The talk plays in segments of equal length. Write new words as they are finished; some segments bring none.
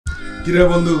কিরে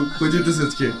বন্ধু কই যেতেছিস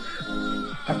আজকে?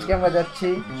 আজকে আমরা যাচ্ছি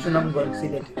সুনামগঞ্জ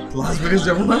সিলেট। লাস ভেগাস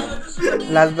যাব না?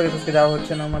 লাস ভেগাস আজকে যাওয়া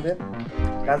হচ্ছে না আমাদের।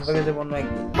 লাস ভেগাস যাব অন্য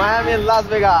একদিন। Miami Las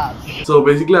Vegas. So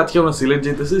basically আজকে আমরা সিলেট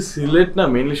যেতেছি। সিলেট না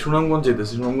মেইনলি সুনামগঞ্জ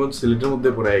যেতেছি। সুনামগঞ্জ সিলেটের মধ্যে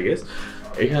পড়ে আই গেস।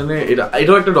 এখানে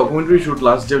এটাও একটা ডকুমেন্টারি শুট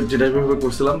লাস্ট যেটা ভেবে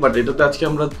করছিলাম, বাট এটাতে আজকে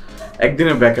আমরা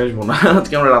একদিনে ব্যাক আসবো না।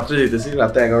 আজকে আমরা রাত্রে যেতেছি,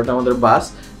 রাতে 11টা আমাদের বাস,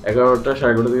 11টা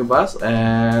 11:30 থেকে বাস,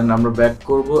 অ্যান্ড আমরা ব্যাক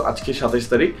করবো আজকে 27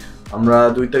 তারিখ। আমরা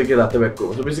 2 তারিখে রাতে ব্যাক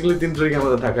করবো। তো বেসিক্যালি 3 তারিখে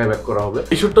আমাদের ঢাকায় ব্যাক করা হবে।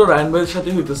 এই শুটটাও রায়ান ভাইয়ের সাথে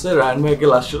হইতেছে। রায়ান ভাইকে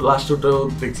লাস্ট শুটটাও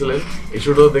দেখছিলেন, এই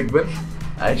শুটটাও দেখবেন,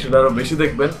 এই শুট আরও বেশি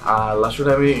দেখবেন। আর লাস্ট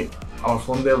শুটে আমি আমার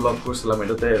ফোন দিয়ে ব্লগ করছিলাম,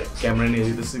 এটাতে ক্যামেরা নিয়ে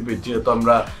যেতেছি, যেহেতু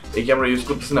আমরা এই ক্যামেরা ইউজ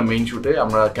করতেছি না মেইন শুটে,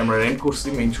 আমরা ক্যামেরা রেন্ট করছি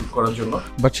মেইন শুট করার জন্য।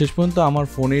 বাট শেষ পর্যন্ত আমার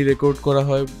ফোনেই রেকর্ড করা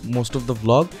হয় most of the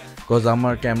blog, cause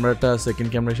আমার ক্যামেরাটা সেকেন্ড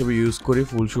ক্যামেরা হিসেবে ইউজ করি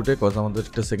ফুল শুটে, কজ আমাদের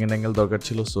একটা সেকেন্ড অ্যাঙ্গেল দরকার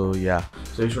ছিল। সো ইয়া,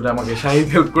 সো এই শুটে আমাকে শাহিদ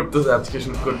হেল্প করতেছে আজকে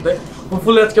শুট করতে।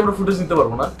 হোপফুলি আজকে আমরা ফুটেজ নিতে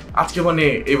পারবো না, আজকে মানে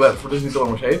এবার ফুটেজ নিতে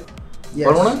পারবো শাহিদ,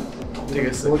 পারবো না? ঠিক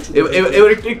আছে,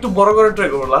 এবার একটু বড় করে ট্রাই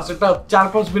করবো। লাস্ট একটা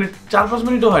 4-5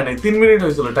 মিনিটও হয় নাই, 3 মিনিট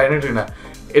হয়েছিল টাইনা।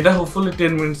 এটা হোপফুলি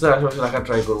 10 মিনিটসের আশেপাশে রাখার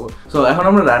ট্রাই করবো। সো এখন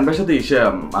আমরা রায়ান ভাইয়ের সাথে এসে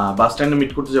বাস স্ট্যান্ডে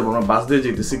মিট করতে যাবো। আমরা বাস দিয়ে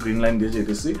যেতেছি, গ্রিন লাইন দিয়ে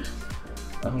যেতেছি।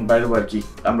 এখন বাইরে আর কি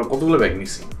আমরা কতগুলো ব্যাগ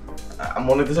নিছি,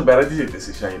 মনে হইতেছে বেড়াইতে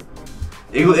যেতেছি শাহিদ।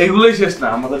 এগুলোই শেষ না,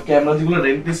 আমাদের ক্যামেরা যেগুলো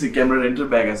রেন্ট নিছি, ক্যামেরা রেন্টের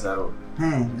ব্যাগ আছে আরো।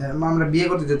 হ্যাঁ, আমরা বিয়ে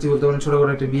করতে যাচ্ছি, বলতে পারেন ছোট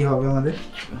করে একটা বিয়ে হবে আমাদের।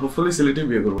 হোপফুলি সিলেটে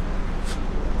বিয়ে করবো।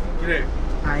 কিরে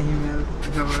eahimel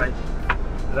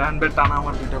রায়ান ভাই টানা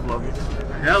আমার 2টা ব্লগে।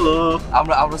 হ্যালো,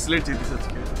 আমরা সিলেট যেতেছি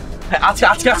আজকে।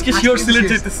 আজকে শিওর সিলেট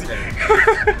যেতেছি।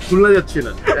 খুলনা যাচ্ছি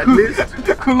না, অ্যাট লিস্ট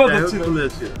খুলনা যাচ্ছি না।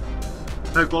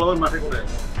 হ্যাঁ, কলকাতার মাঠে করে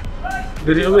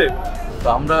দেরি হবে। তো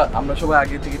আমরা সবাই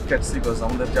আগে টিকিট কাটছি, বিকজ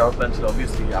আমাদের যাওয়ার প্ল্যান ছিল।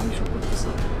 অবভিয়াসলি আমি শুট করতেছি,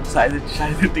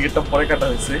 শাহিদের টিকিটটা পরে কাটা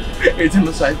হয়েছে, এই জন্য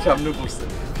শাহিদ সামনে পড়ছে।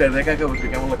 শাহিদ একা একা বসে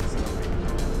কেমন লাগতেছে?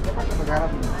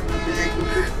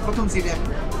 প্রথম সিরিয়াল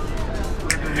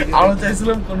আমরা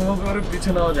চাইছিলাম কোনোভাবে ওর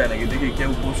পিছনে নেওয়া যায় নাকি, দেখি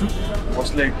কেউ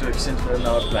বসলে একটু এক্সচেঞ্জ করে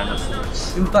নেওয়ার প্ল্যান আছে,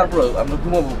 কিন্তু তারপরে আমরা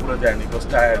ঘুমাবো পুরো জার্নি, বিকজ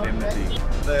টায়ার্ড এমনিতেই।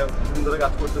 ধরে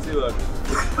কাজ করতেছি,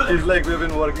 it's like we have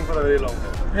been working for a very long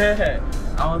time. হ্যাঁ,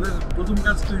 আমাদের প্রথম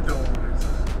কাজটাই তো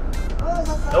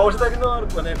অবশ্যই, কিন্তু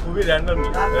মানে খুবই র্যান্ডমলি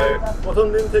প্রথম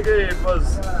দিন থেকে ইট ওয়াজ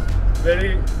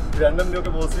ভেরি র্যান্ডমলি।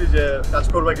 ওকে বলছি যে কাজ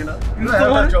করবা কিনা,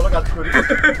 চলো কাজ করি।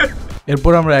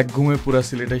 এরপর আমরা এক ঘুমে পুরা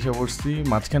সিলেটে এসে পড়ছি।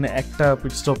 মাঝখানে একটা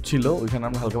পিট স্টপ ছিল, ওইখানে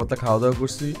আমরা হালকা পাতলা খাওয়া দাওয়া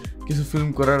করছি, কিছু ফিল্ম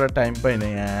করার আর টাইম পাই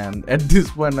নাই। অ্যান্ড এট দিস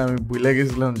পয়েন্ট আমি ভুলে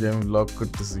গেছিলাম যে আমি ব্লগ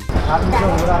করতেছি।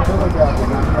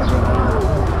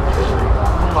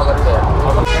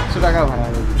 100 টাকা ভাড়া।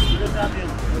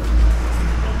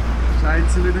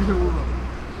 সিলেট এসে বললাম,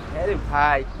 আরে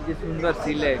ভাই কি যে সুন্দর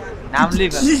সিলেট, নামলি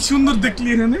কি সুন্দর দেখলি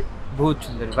এখানে, বহুত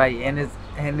সুন্দর ভাই। এনে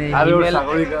হিমেল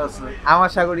সাগরিকা আছে, আমার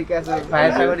সাগরিকা আছে,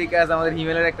 ভাইয়ের সাগরিকা আছে, আমাদের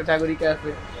হিমেলের একটা সাগরিকা আছে,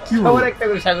 সবার একটা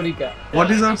করে Sagarika. What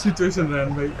is our situation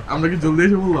Ryan ভাই? আমরা কি জলদি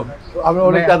এসে বললাম? আমরা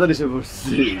অনেক তাড়াতাড়ি এসে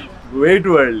পড়ছি, ওয়ে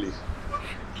টু আর্লি।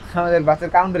 আমাদের বাসের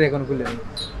কাউন্টার এখন খুলে নেই,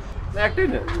 একটাই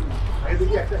না,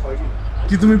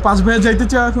 কি তুমি 5 ভাইয়া যাইতে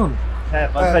চাও এখন? হ্যাঁ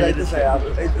 5 ভাই যেতে চাই।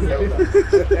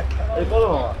 এই বলো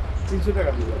মামা 300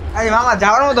 টাকা দিও। এই মামা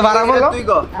যাওয়ার মতো ভাড়া বলো। তুই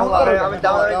কো আমি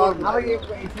যাওয়ার আগে করব। আমি কি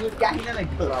সিলেট কি আহিনা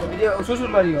নাকি? এই যে শ্বশুর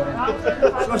বাড়ি ওরে।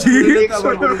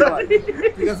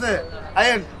 ঠিক আছে,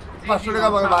 আইন 500 টাকা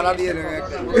ভাড়া দিয়ে দেন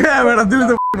একটা। হ্যাঁ বেটা দিলে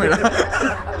তো বেটা।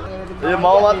 এই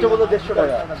মামা মাত্র বলো 150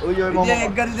 টাকা। ওই যে মামা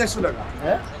এক গাড়ি 150 টাকা।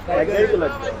 হ্যাঁ এক গাড়ি তো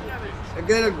লাগবে, এক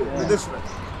গাড়ি লাগবে 150 টাকা।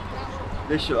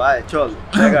 150 আয় চল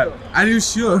জায়গা। Are you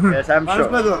sure? Yes I am sure.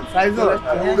 Size দাও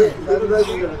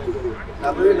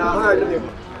আপনি না হয় এটা দেখো।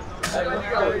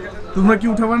 তোমরা কি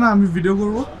উঠাবে না? আমি ভিডিও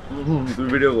করব। তুই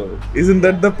ভিডিও করো। Isn't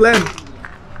that the plan?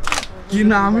 কি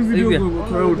না আমি ভিডিও করব,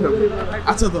 তোমরা উঠাবে।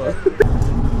 আচ্ছা তো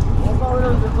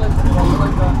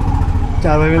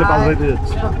 4 ভাই মিলে 5 ভাইতে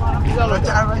যাচ্ছে। চলো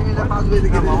 4 ভাই মিলে 5 ভাই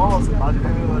থেকে মামা আছে 5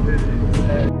 ভাই মিলে।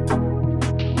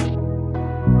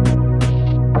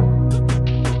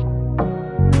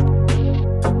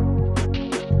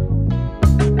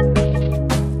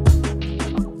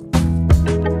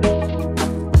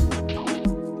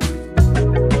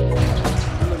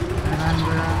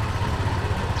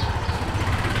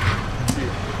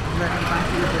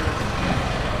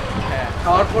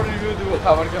 খাওয়ার পর রিভিউ দেব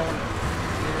খাবার কেমন।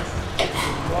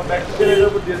 তোমার ব্যাগ ছেড়ে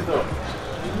দেবো দিয়ে দাও।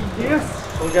 ইয়েস,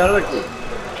 তোর কেন রাখছো?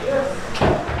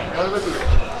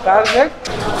 কার ব্যাগ?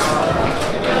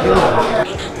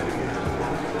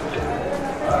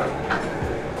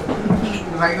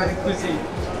 ভাই অনেক খুশি।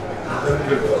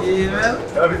 ইমেল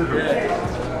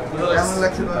কেমন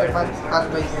লাগছে তোমার 5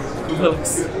 ভাই?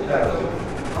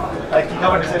 কি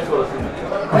খাবার ডিসাইড করো?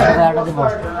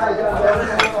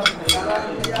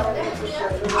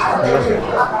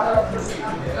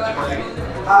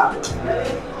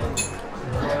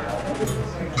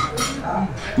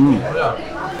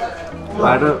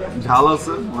 এটা ঝাল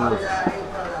আছে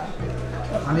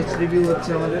অনেক রিভিউ হচ্ছে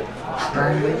আমাদের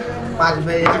রায়ন ভাই 5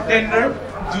 ভাই টেন্ডার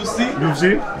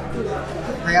জুসি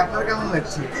ভাই আপনার কেমন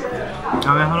লাগছে?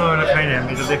 আমি এখনো এটা খাই নাই, আমি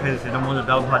এটা দেখে দিচ্ছি, এটা মজা।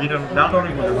 ডাল ভাজিটা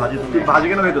অনেক মজা। ভাজি তুমি ভাজি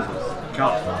কেন খাইতেছো?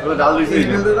 ডাল দিয়েছি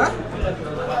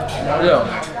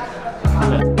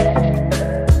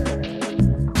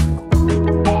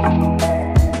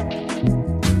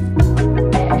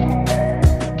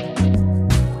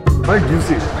ভাই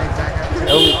জুসি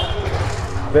এবং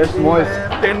বেশ ময়েস্ট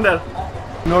টেন্ডার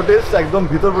নোটিস একদম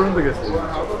ভিতর পর্যন্ত গেছে।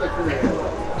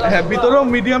 হ্যাঁ ভিতরেও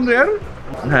মিডিয়াম রেয়ার।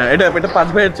 হ্যাঁ এটা 5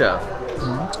 ভাইয়ের চা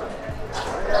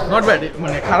নট ব্যাড,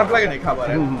 মানে খারাপ লাগে না খাবার।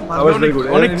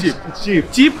 অনেক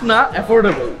চিপ না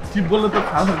অ্যাফোর্ডেবল। চিপ বললে তো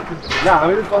খারাপ না,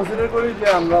 আমি তো কনসিডার করি যে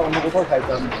আমরা অন্য কোথাও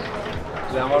খাইতাম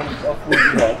যে আমার ফুড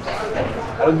হয়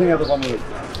আই ডোন্ট থিংক এত কম হয়েছে,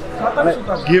 মানে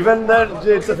গিভেন দ্যাট যে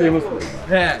ইটস আ ফেমাস প্লেস।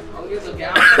 হ্যাঁ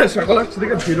সকাল আসছে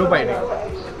থেকে ভিড়ও পাইনি,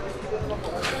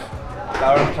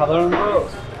 কারণ সাধারণত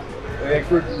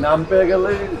একটু নাম পেয়ে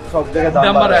গেলে সব জায়গায়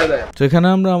দাম বাড়ায় দেয়। তো এখানে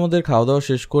আমরা আমাদের খাওয়া দাওয়া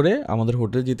শেষ করে আমাদের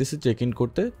হোটেলে যেতেছি চেক ইন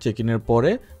করতে। চেক ইনের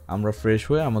পরে আমরা ফ্রেশ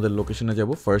হয়ে আমাদের লোকেশনে যাব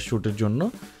ফার্স্ট শ্যুটের জন্য।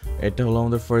 এটা হলো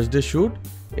আমাদের ফার্স্ট ডে শ্যুট।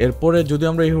 এরপরে যদি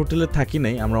আমরা এই হোটেলে থাকি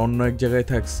নাই, আমরা অন্য এক জায়গায়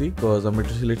থাকছি, বিকজ আমরা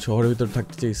একটু সিলেট শহরের ভিতরে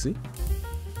থাকতে চাইছি।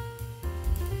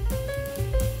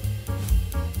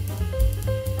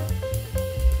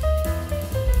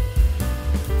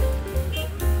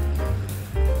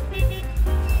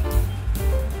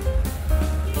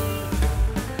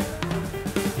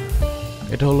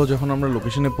 এটা হলো যখন আমরা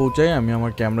লোকেশনে পৌঁছাই, আমি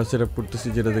আমার ক্যামেরা সেট আপ করতেছি,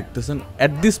 যেটা দেখতেছেন।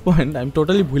 অ্যাট দিস পয়েন্ট আমি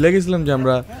টোটালি ভুলে গেছিলাম যে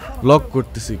আমরা ব্লগ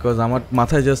করতেছি, বিকজ আমার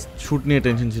মাথায় জাস্ট শ্যুট নিয়ে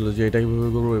টেনশন ছিল যে এটা কীভাবে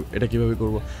করবো, এটা কীভাবে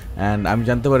করবো। অ্যান্ড আমি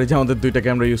জানতে পারি যে আমাদের 2টা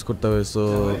ক্যামেরা ইউজ করতে হবে, সো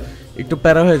একটু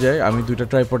প্যারা হয়ে যায়। আমি 2টা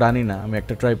ট্রাইপড আনি না, আমি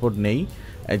একটা ট্রাইপড নেই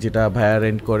যেটা ভাইয়া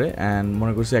রেন্ট করে। অ্যান্ড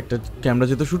মনে করছি একটা ক্যামেরা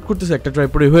যেহেতু শ্যুট করতেছে একটা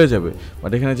ট্রাইপডে হয়ে যাবে,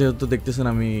 বাট এখানে যেহেতু দেখতেছেন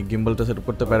আমি গিম্বলটা সেট আপ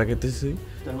করতে প্যারা খেতেছি,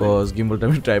 বিকজ গিম্বলটা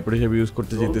আমি ট্রাইপড হিসেবে ইউজ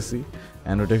করতে যেতেছি।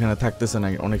 অ্যান্ড ওটা এখানে থাকতেছে না,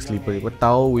 অনেক স্লিপারি, বাট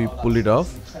তাও উই পুল ইট অফ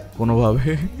কোনোভাবে।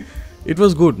 ইট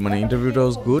ওয়াজ গুড, মানে ইন্টারভিউটা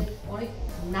ওয়াজ গুড।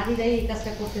 নারীরাই এই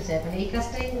কাজটা করতে চায়, মানে এই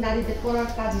কাজটাই নারীদের করার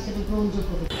কাজ হিসেবে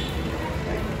গ্রহণযোগ্য।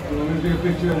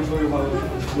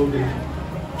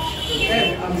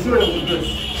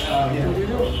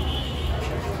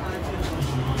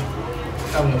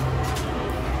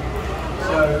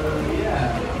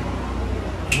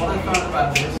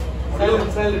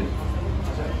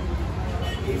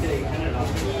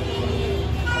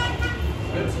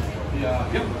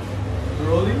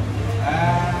 Rolling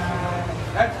and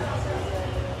action.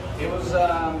 It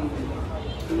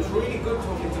was really good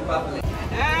talking to public.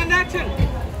 And action.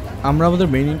 আমরা আমাদের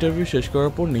মেইন ইন্টারভিউ শেষ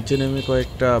করার পর নিচে নেমে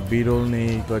কয়েকটা বি-রোল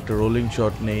নেই, কয়েকটা রোলিং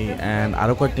শট নেই, অ্যান্ড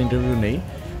আরও কয়েকটা ইন্টারভিউ নেই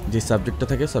যে সাবজেক্টটা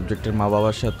থাকে, সাবজেক্টের মা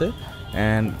বাবার সাথে।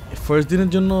 অ্যান্ড ফার্স্ট দিনের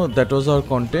জন্য দ্যাট ওয়াজ আওয়ার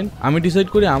কন্টেন্ট। আমি ডিসাইড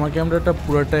করি আমার ক্যামেরাটা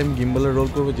পুরো টাইম গিম্বলের রোল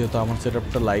করবো, যেহেতু আমার সেট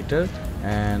আপটা লাইটার।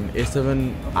 অ্যান্ড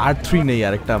A7R3 নেই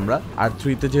আরেকটা, আমরা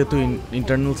R3তে যেহেতু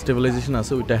ইন্টারনাল স্টেবিলাইজেশন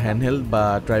আছে, ওইটা হ্যান্ডহেল্ড বা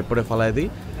ট্রাইপডে ফালাই দিই।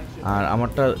 আর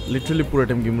আমারটা লিটারালি পুরো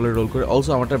টাইম গিম্বলের রোল করে।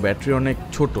 অলসো আমারটা ব্যাটারি অনেক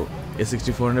ছোটো,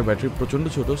 A64 ব্যাটারি প্রচণ্ড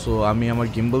ছোটো, সো আমি আমার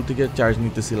গিম্বল থেকে চার্জ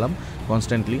নিতেছিলাম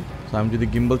কনস্ট্যান্টলি। সো আমি যদি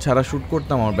গিম্বল ছাড়া শ্যুট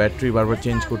করতাম আমার ব্যাটারি বারবার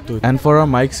চেঞ্জ করতে হতো। And for R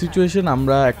mic situation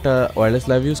আমরা একটা ওয়্যারলেস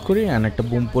লাইভ ইউজ করি অ্যান্ড একটা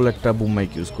বুমপোল, একটা বুম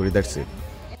মাইক ইউজ করি, দ্যাটস ইট।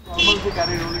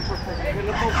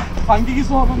 ফাঙ্কি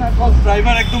কিছু হবে না, কজ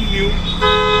ড্রাইভার একদম নিউ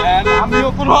এন্ড আমিও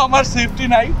কোনো আমার সেফটি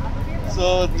নাই, সো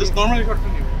জাস্ট নরমালি শটটা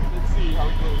new. Let's see how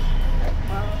it গোস।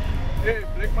 এই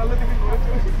ব্রেক মারলে তুমি নড়ে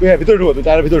চলে যাবে। হ্যাঁ ভিতরে ঢুকো, তুই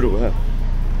তার ভিতরে ঢুকো। হ্যাঁ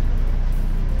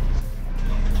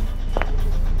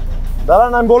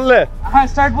দাঁড়ান, আমি বললে হ্যাঁ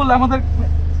স্টার্ট বললে আমাদের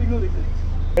সিগন্যাল দিতে।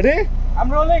 রেডি? I am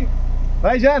rolling.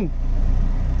 ভাই যান,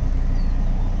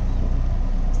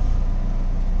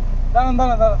 দাঁড়ান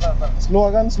দাঁড়ান দাঁড়ান দাঁড়ান। স্লো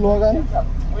আগান, স্লো আগান।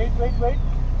 Wait wait wait,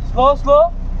 slow slow.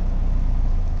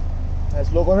 হ্যাঁ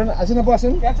স্লো করেন। আসেন আপু,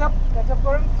 আসেন। ক্যাচ আপ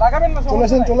করেন, লাগাবেন না। চলে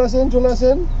আসেন, চলে আসেন, চলে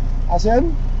আসেন, আসেন।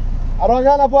 আরো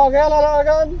আগান আপু, আগান, আরো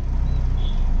আগান,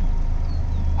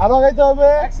 আরো আগাইতে হবে।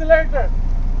 Accelerator,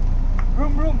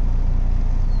 room room.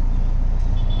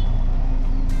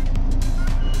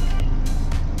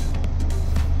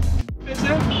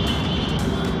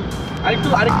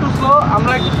 আরেকটু স্লো,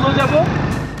 আমরা একটু স্লো যাবো।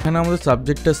 এখানে আমাদের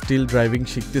সাবজেক্টটা স্টিল ড্রাইভিং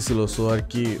শিখতেছিল, সো আর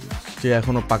কি সে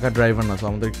এখনও পাকা ড্রাইভার না, সো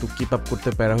আমাদের একটু কিপ আপ করতে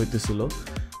প্যারা হইতেছিল।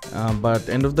 But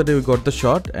end of the day we got the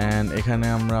shot and এখানে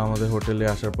আমরা আমাদের হোটেলে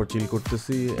আসার পর চিল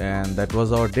করতেছি and that was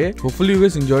our day. Hopefully you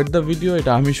guys enjoyed the video.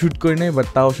 এটা আমি শুট করি নাই বাট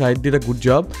তাও Shahid did a good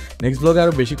job. Next ব্লগে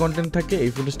আরও বেশি কন্টেন্ট থাকে, এই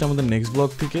ফুটেজটা আমাদের নেক্সট ব্লগ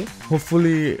থেকে।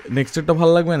 হোপফুলি নেক্সট একটা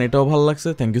ভালো লাগবে, এটাও ভালো লাগছে।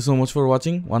 Thank you so much for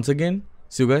watching once again.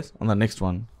 C you guys on the next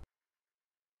one.